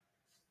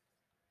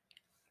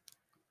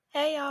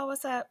Hey y'all,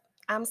 what's up?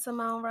 I'm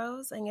Simone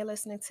Rose, and you're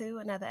listening to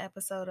another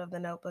episode of the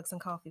Notebooks and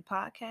Coffee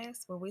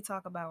podcast, where we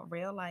talk about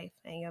real life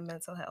and your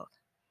mental health.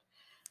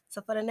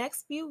 So, for the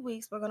next few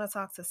weeks, we're going to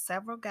talk to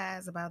several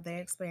guys about their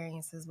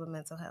experiences with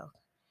mental health.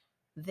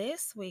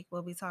 This week,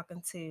 we'll be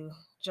talking to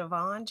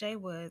Javon J.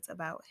 Woods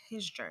about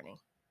his journey.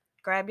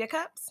 Grab your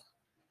cups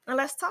and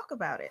let's talk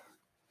about it.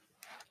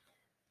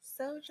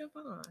 So,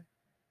 Javon,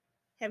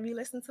 have you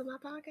listened to my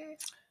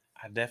podcast?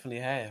 I definitely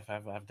have.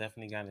 I've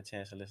definitely gotten a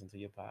chance to listen to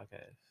your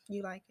podcast.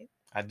 You like it?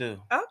 I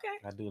do. Okay.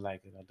 I do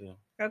like it. I do.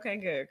 Okay,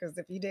 good. Because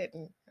if you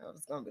didn't, I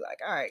was going to be like,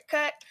 all right,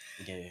 cut.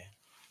 Yeah.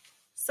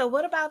 So,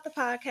 what about the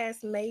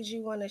podcast made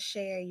you want to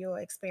share your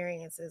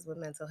experiences with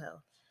mental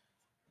health?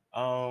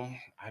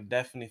 I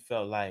definitely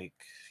felt like,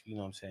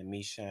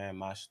 me sharing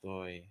my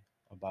story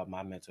about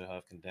my mental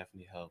health can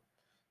definitely help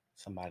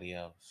somebody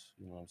else.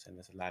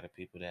 There's a lot of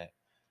people that,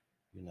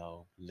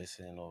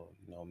 listen or,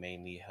 may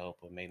need help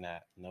or may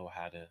not know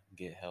how to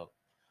get help.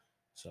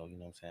 So,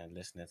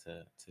 listening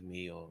to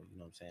me or,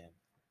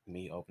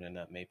 me opening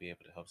up may be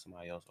able to help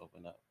somebody else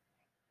open up.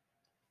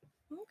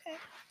 Okay.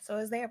 So,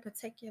 is there a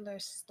particular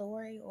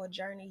story or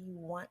journey you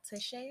want to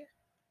share?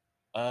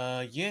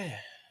 Yeah.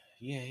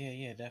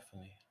 Yeah,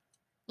 definitely.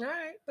 All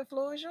right, the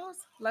floor is yours.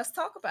 Let's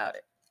talk about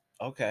it.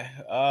 Okay.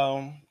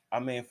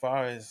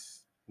 Far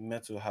as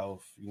mental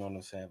health, you know what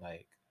I'm saying?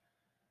 Like,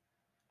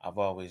 I've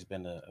always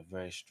been a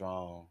very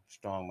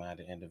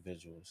strong-minded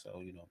individual.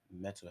 So,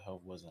 mental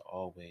health wasn't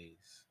always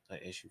an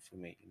issue for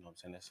me. You know what I'm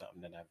saying? That's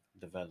something that I've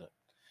developed,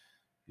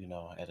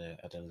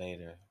 at a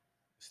later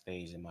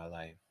stage in my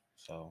life.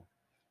 So,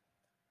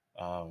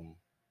 um,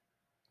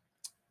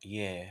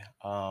 yeah.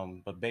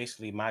 But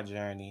basically, my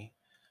journey,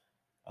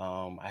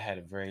 I had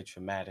a very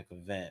traumatic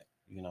event,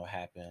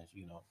 happen,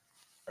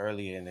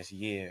 earlier in this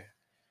year.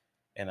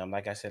 And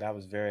like I said, I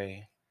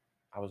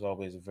was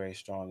always a very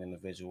strong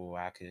individual.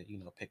 I could,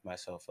 pick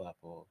myself up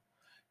or,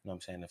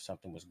 if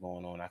something was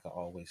going on, I could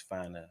always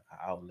find a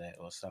outlet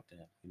or something,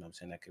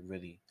 that could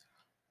really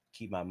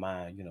keep my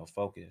mind,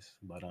 focused.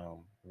 But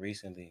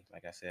recently,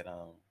 like I said,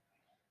 I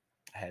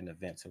had an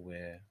event to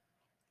where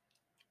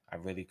I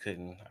really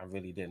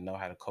didn't know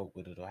how to cope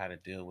with it or how to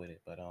deal with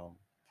it. But to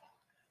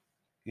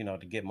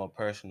get more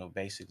personal,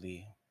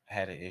 basically, I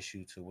had an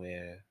issue to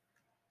where,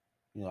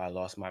 I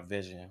lost my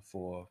vision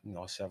for,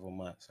 several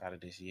months out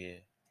of this year.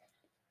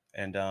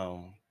 And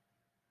I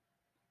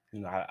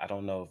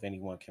don't know if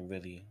anyone can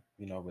really,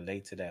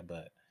 relate to that,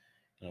 but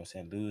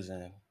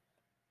losing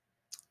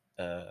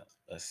a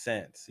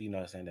sense,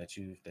 that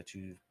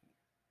you've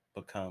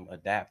become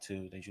adapt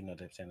to, that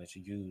that I'm saying that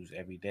you use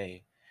every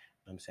day.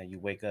 You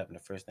wake up and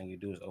the first thing you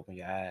do is open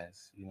your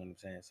eyes, you know what I'm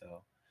saying?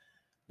 So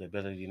the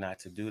ability not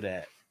to do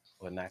that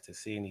or not to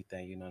see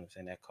anything,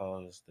 that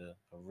caused a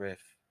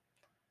rift,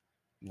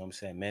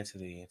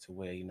 mentally to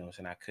where,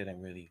 I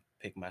couldn't really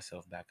pick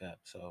myself back up.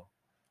 So,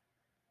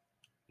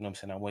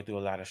 I went through a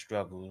lot of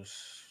struggles,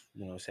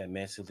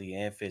 mentally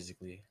and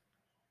physically,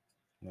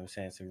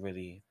 to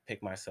really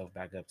pick myself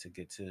back up to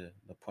get to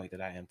the point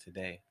that I am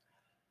today.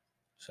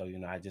 So,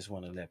 I just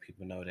want to let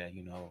people know that,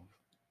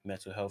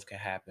 mental health can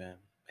happen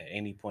at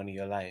any point in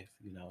your life.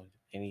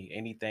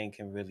 Anything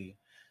can really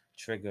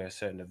trigger a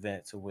certain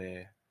event to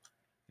where,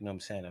 a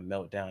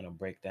meltdown or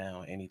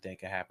breakdown, anything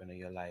can happen in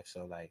your life.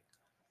 So like,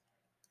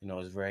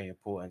 it's very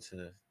important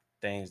to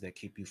things that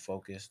keep you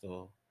focused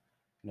or,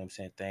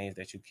 things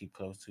that you keep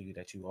close to you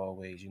that you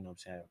always,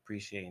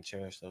 appreciate and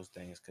cherish those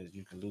things because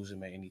you can lose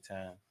them at any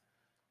time.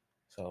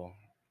 So,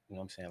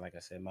 like I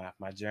said,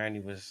 my journey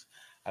was,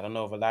 I don't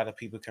know if a lot of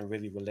people can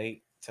really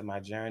relate to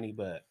my journey,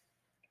 but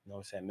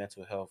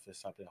mental health is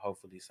something,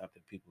 hopefully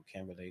something people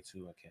can relate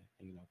to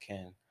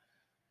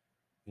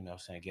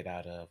and get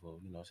out of or,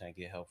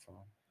 get help from.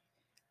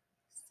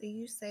 So,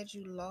 you said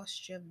you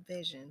lost your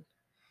vision.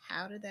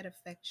 How did that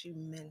affect you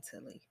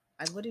mentally?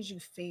 Like, what did you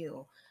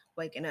feel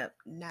waking up,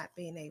 not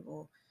being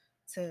able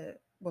to?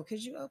 Well,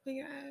 could you open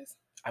your eyes?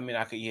 I could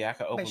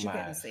open But you my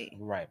couldn't eyes, see.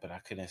 right, but I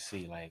couldn't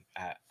see. Like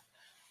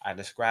I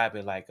describe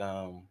it like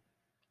I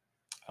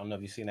don't know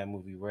if you seen that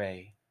movie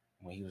Ray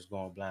when he was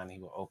going blind. He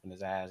would open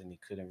his eyes and he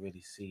couldn't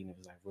really see, and it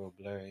was like real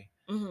blurry.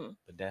 Mm-hmm.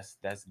 But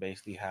that's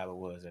basically how it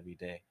was every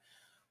day.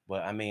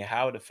 But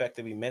how it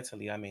affected me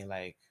mentally.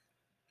 Like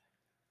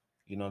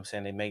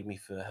it made me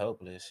feel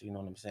helpless. You know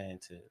what I'm saying?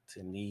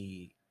 To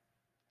need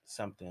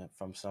something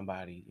from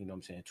somebody.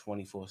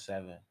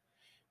 24/7.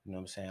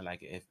 Like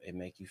if it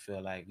make you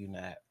feel like you're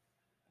not.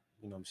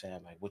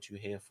 Like what you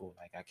here for?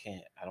 Like I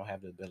don't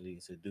have the ability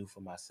to do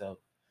for myself.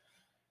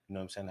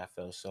 I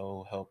felt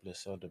so helpless,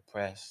 so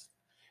depressed.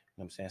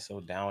 So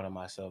down on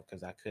myself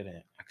because I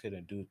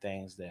couldn't do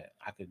things that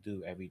I could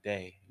do every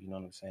day. You know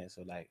what I'm saying?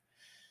 So like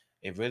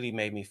it really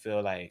made me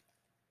feel like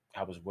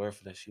I was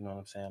worthless. You know what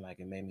I'm saying? Like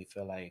it made me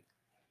feel like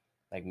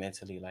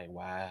mentally like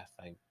why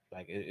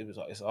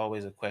it's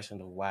always a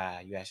question of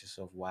why. You ask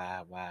yourself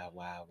why.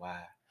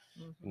 You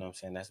Mm-hmm. know what I'm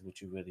saying? That's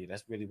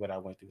really what I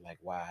went through. Like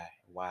why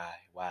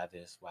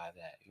this, why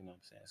that. You know what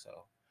I'm saying?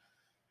 So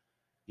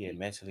yeah, You,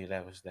 mentally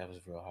that was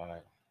real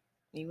hard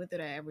you went through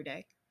that every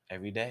day.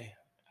 every day.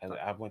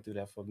 I went through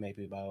that for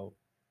maybe about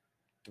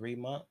 3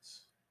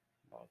 months,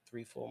 about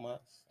 3 4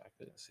 months. I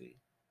couldn't see.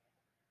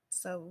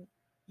 So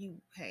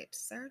you had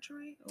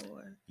surgery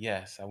or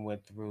Yes, I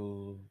went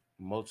through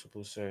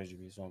multiple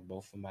surgeries on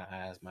both of my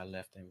eyes, my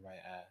left and right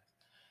eyes.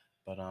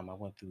 But I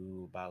went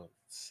through about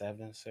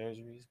 7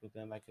 surgeries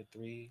within like a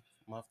 3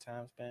 month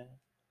time span.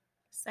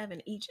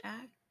 7 each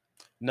eye?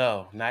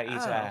 No, not each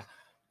Oh, eye.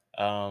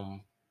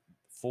 Um,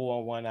 4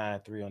 on one eye,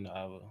 three on the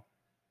other.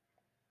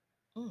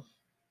 mm.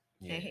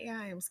 And Yeah. here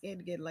I am scared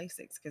to get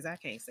LASIK because I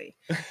can't see.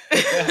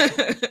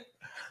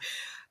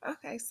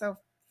 Okay, so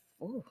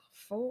ooh,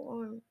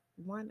 4 on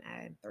one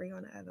eye and 3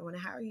 on the other one.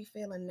 How are you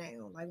feeling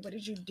now? Like, what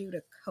did you do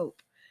to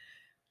cope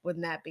with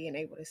not being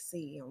able to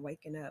see and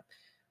waking up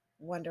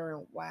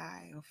wondering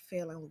why or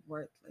feeling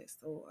worthless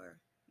or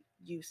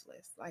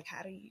useless? Like,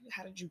 how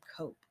did you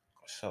cope?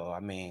 So I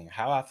mean,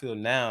 how I feel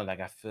now, like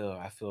I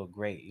feel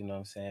great, you know what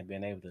I'm saying?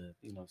 Being able to,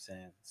 you know what I'm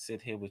saying,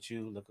 sit here with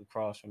you, look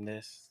across from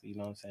this, you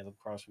know what I'm saying, look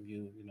across from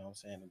you, you know what I'm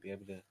saying, and be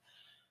able to,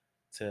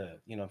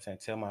 you know what I'm saying,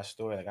 tell my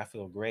story. Like I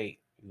feel great,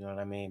 you know what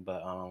I mean?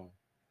 But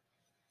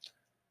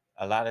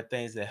a lot of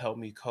things that helped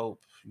me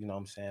cope, you know what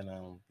I'm saying, you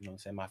know what I'm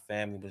saying, my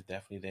family was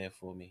definitely there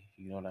for me.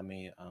 You know what I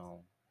mean?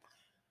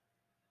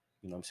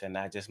 You know what I'm saying?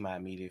 Not just my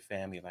immediate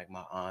family, like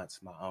my aunts,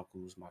 my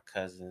uncles, my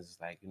cousins,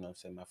 like, you know what I'm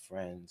saying, my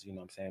friends, you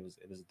know what I'm saying?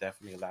 It was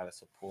definitely a lot of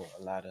support,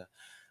 a lot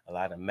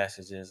of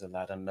messages, a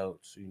lot of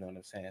notes, you know what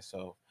I'm saying?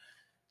 So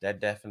that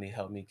definitely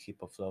helped me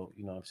keep afloat,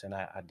 you know what I'm saying?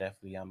 I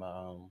definitely am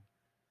a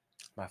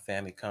my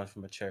family comes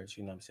from a church,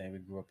 you know what I'm saying? We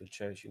grew up in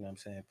church, you know what I'm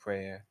saying,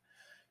 prayer,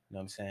 you know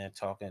what I'm saying,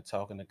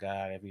 talking to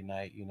God every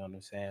night, you know what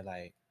I'm saying?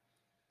 Like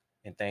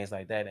and things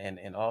like that.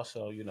 And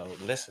also,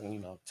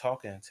 listen,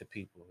 talking to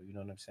people, you know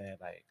what I'm saying?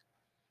 Like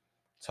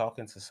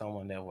talking to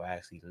someone that will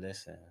actually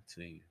listen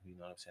to you. You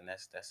know what I'm saying?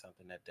 That's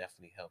something that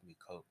definitely helped me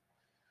cope.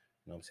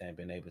 You know what I'm saying?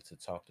 Being able to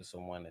talk to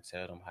someone and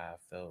tell them how I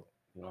felt.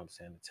 You know what I'm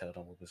saying? To tell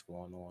them what was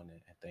going on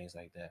and things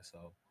like that.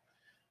 So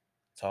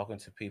talking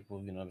to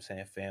people, you know what I'm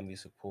saying? Family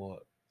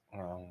support, you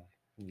know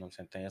what I'm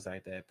saying? Things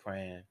like that.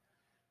 Praying.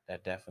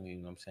 That definitely, you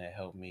know what I'm saying,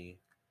 helped me.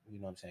 You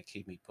know what I'm saying?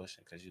 Keep me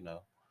pushing because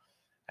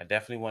I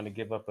definitely wanted to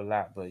give up a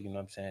lot, but you know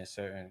what I'm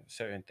saying,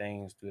 certain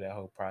things through that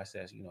whole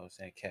process, you know what I'm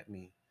saying, kept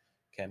me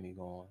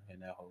going in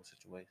that whole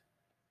situation.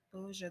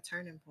 What was your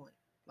turning point?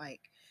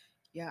 Like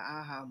your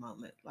aha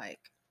moment? Like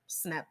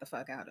snap the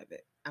fuck out of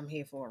it. I'm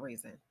here for a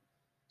reason.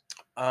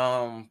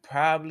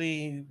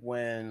 Probably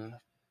when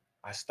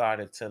I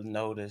started to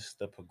notice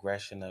the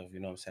progression of, you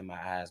know what I'm saying,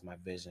 my eyes, my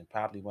vision.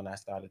 Probably when I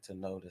started to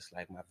notice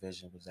like my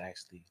vision was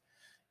actually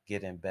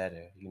getting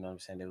better. You know what I'm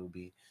saying? There would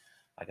be,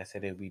 like I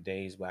said, there would be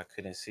days where I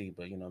couldn't see,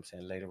 but you know what I'm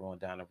saying, later on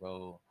down the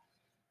road,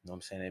 you know what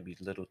I'm saying, there'd be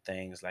little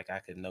things like I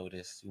could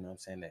notice, you know what I'm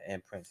saying, the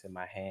imprints in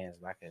my hands,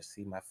 where I could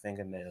see my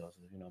fingernails,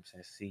 you know what I'm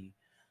saying, see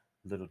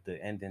little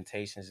the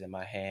indentations in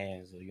my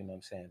hands, or you know what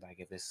I'm saying, like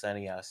if it's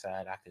sunny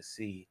outside, I could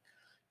see,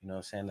 you know what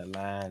I'm saying, the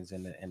lines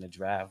in the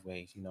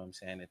driveways, you know what I'm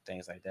saying, and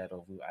things like that.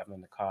 Or if I'm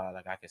in the car,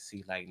 like I could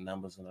see like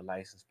numbers on the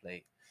license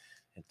plate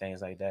and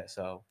things like that.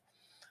 So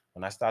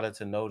when I started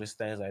to notice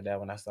things like that,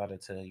 when I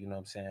started to, you know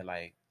what I'm saying,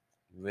 like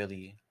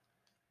really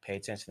pay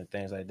attention to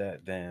things like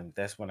that, then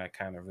that's when I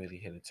kind of really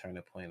hit a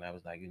turning point. I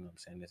was like, you know what I'm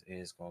saying, this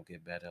is gonna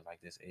get better. Like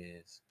this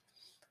is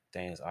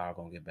things are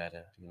gonna get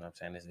better. You know what I'm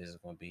saying? This is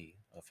gonna be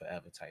a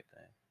forever type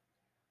thing.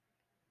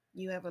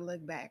 You ever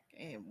look back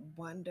and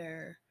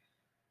wonder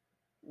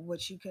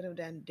what you could have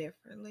done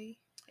differently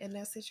in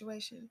that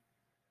situation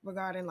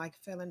regarding like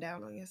feeling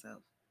down on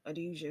yourself? Or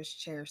do you just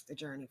cherish the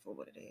journey for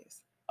what it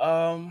is?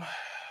 Um,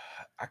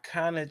 I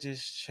kind of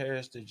just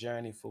cherish the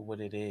journey for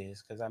what it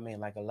is, because I mean,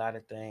 like a lot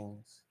of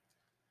things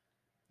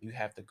you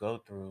have to go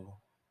through,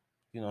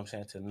 you know what I'm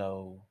saying, to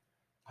know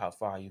how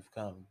far you've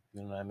come.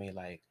 You know what I mean?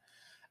 Like,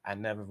 I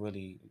never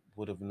really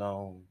would have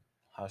known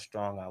how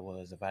strong I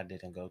was if I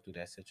didn't go through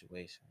that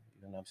situation.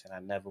 You know what I'm saying? I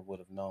never would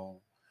have known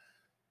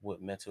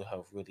what mental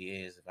health really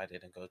is if I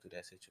didn't go through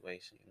that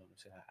situation. You know what I'm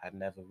saying? I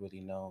never really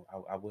know.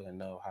 I wouldn't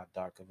know how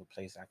dark of a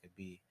place I could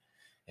be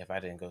if I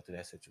didn't go through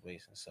that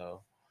situation.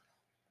 So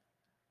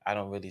I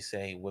don't really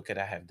say what could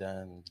I have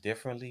done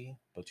differently,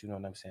 but you know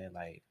what I'm saying?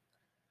 Like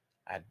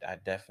I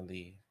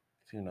definitely,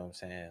 you know what I'm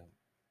saying,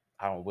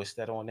 I don't wish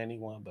that on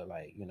anyone, but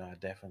like, I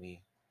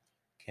definitely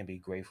can be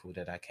grateful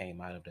that I came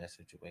out of that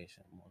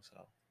situation more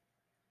so.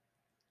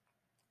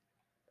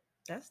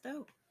 That's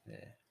dope. Yeah.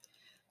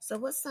 So,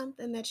 what's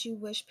something that you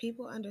wish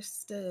people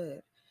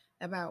understood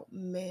about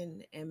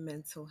men and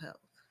mental health?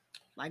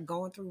 Like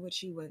going through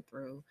what you went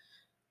through.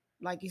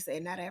 Like you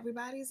said, not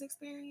everybody's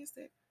experienced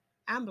it.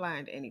 I'm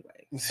blind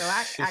anyway. So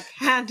I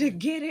kind of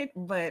get it,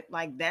 but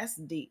like that's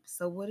deep.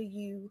 So what do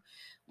you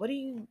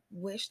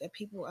wish that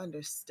people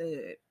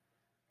understood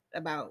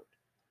about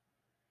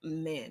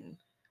men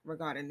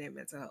regarding their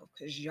mental health?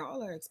 Because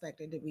y'all are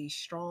expected to be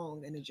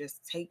strong and to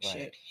just take Right,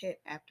 shit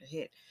hit after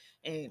hit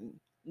and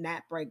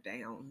not break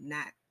down,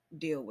 not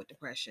deal with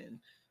depression,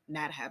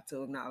 not have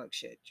to acknowledge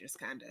shit, just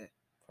kind of.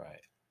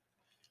 right.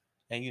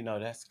 And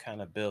that's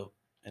kind of built.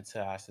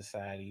 into our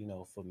society,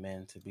 for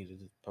men to be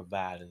the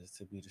providers,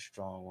 to be the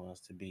strong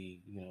ones, to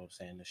be, what I'm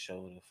saying, the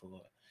shoulder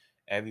for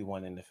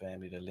everyone in the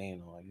family to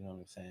lean on, you know what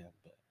I'm saying?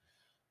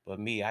 But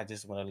me, I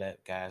just want to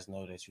let guys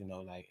know that,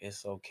 like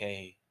it's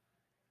okay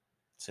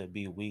to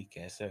be weak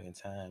at certain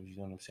times, you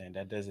know what I'm saying?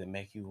 That doesn't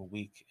make you a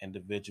weak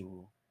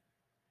individual,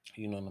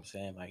 you know what I'm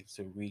saying? Like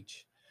to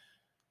reach,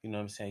 what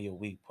I'm saying, your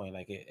weak point.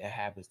 Like it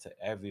happens to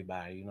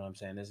everybody, you know what I'm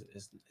saying?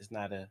 It's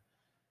not an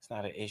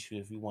issue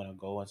if you want to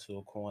go into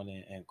a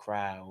corner and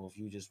cry, or if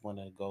you just want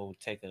to go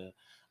take a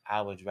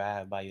hour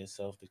drive by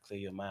yourself to clear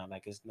your mind.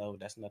 Like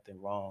that's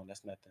nothing wrong.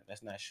 That's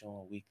not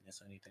showing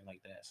weakness or anything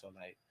like that. So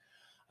like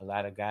a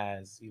lot of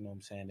guys, you know what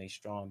I'm saying, they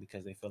strong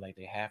because they feel like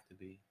they have to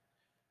be.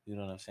 You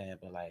know what I'm saying?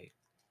 But like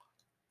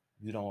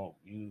you don't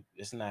you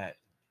it's not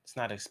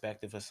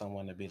expected for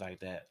someone to be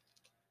like that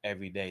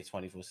every day,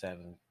 24/7,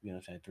 you know what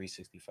I'm saying,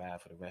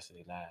 365 for the rest of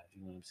their lives.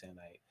 You know what I'm saying?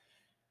 Like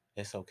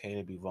it's okay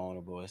to be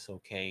vulnerable. It's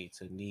okay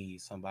to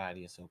need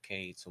somebody. It's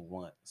okay to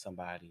want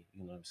somebody,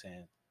 you know what I'm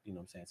saying? You know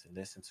what I'm saying, to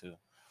listen to.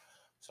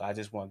 So I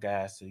just want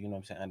guys to, what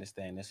I'm saying,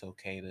 understand it's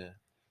okay to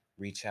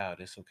reach out.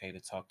 It's okay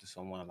to talk to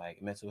someone.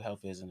 Like mental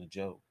health isn't a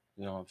joke.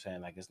 You know what I'm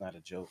saying? Like it's not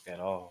a joke at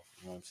all.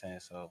 You know what I'm saying?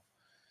 So,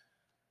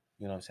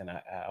 what I'm saying?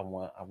 I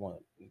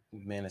want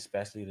men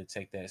especially to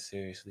take that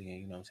seriously,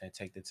 and, what I'm saying,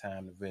 take the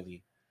time to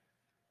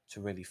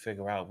really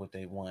figure out what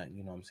they want,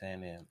 you know what I'm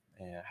saying,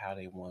 and how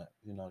they want,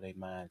 their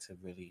mind to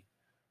really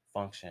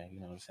function, you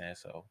know what I'm saying?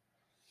 So,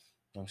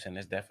 I'm saying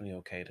it's definitely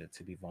okay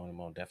to be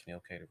vulnerable, definitely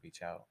okay to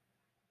reach out.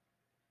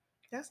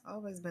 That's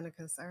always been a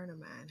concern of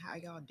mine, how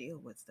y'all deal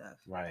with stuff.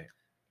 Right.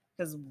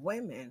 Because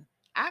women,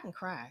 I can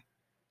cry.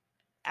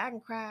 I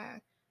can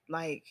cry,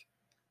 like,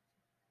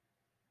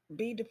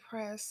 be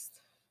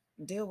depressed,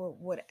 deal with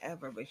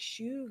whatever. But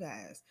you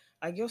guys,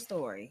 like your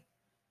story,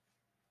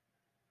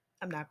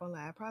 I'm not gonna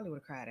lie, I probably would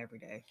have cried every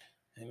day.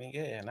 I mean,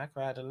 yeah, and I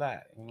cried a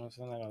lot, you know what I'm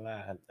saying? I'm not gonna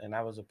lie. And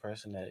I was a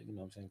person that,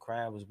 what I'm saying,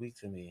 crying was weak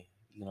to me.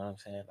 You know what I'm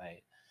saying?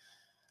 Like,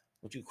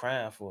 what you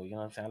crying for? You know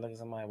what I'm saying? I look at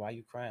somebody, why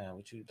you crying?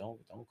 What you don't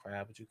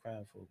cry, what you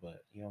crying for?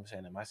 But you know what I'm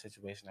saying? In my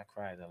situation, I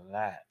cried a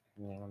lot.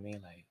 You know what I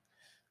mean? Like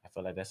I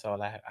feel like that's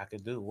all I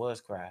could do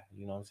was cry.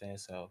 You know what I'm saying?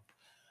 So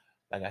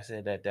like I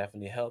said, that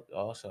definitely helped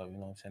also, you know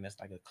what I'm saying? It's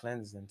like a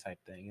cleansing type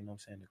thing, you know what I'm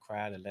saying? To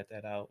cry, to let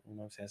that out, you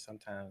know what I'm saying?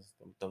 Sometimes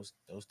those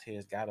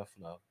tears gotta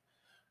flow.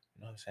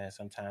 You know what I'm saying?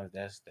 Sometimes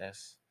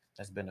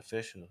that's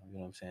beneficial, you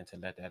know what I'm saying, to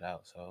let that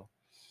out. So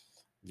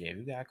yeah, if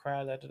you gotta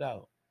cry, let it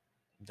out.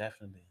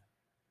 Definitely.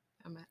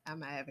 I'm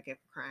an advocate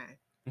for crying.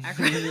 I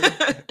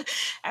cry.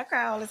 I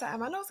cry all the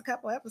time. I know it's a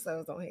couple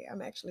episodes on here.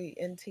 I'm actually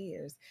in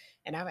tears,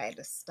 and I've had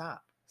to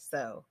stop.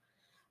 So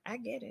I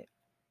get it.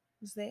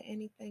 Is there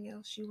anything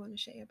else you want to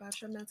share about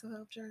your mental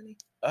health journey?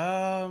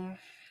 um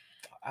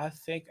I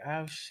think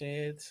I've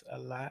shared a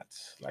lot.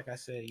 Like I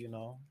said,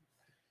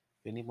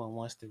 if anyone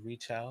wants to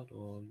reach out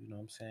or, what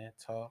I'm saying,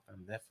 talk,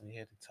 I'm definitely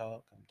here to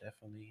talk. I'm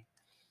definitely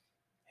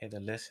here to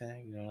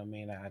listen. You know what I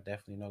mean? I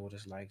definitely know what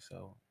it's like.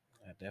 So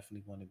I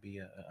definitely want to be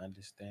a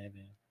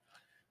understanding,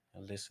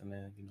 a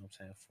listening, you know what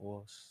I'm saying,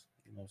 force.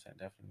 You know what I'm saying?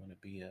 Definitely want to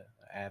be a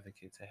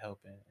advocate to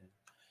helping and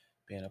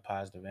being a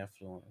positive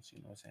influence,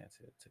 you know what I'm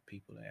saying, to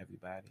people and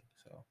everybody.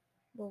 So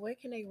Well, where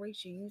can they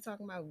reach you? You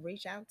talking about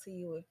reach out to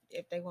you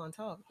if they want to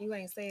talk. You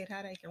ain't said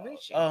how they can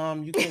reach you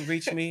you. can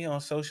reach me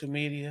on social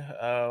media,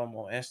 on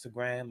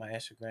Instagram. My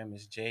Instagram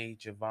is J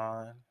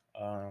Javon,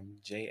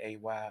 JAY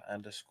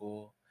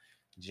underscore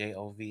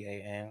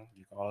JOVAN.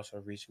 You can also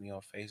reach me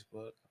on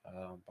Facebook,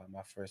 by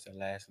my first and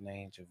last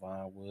name,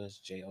 Javon Woods,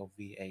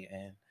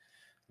 JOVAN.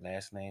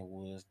 Last name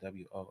Woods,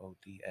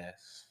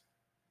 WOODS.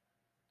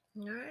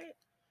 All right.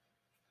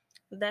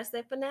 That's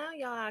it for now,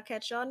 y'all. I'll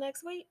catch y'all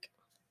next week.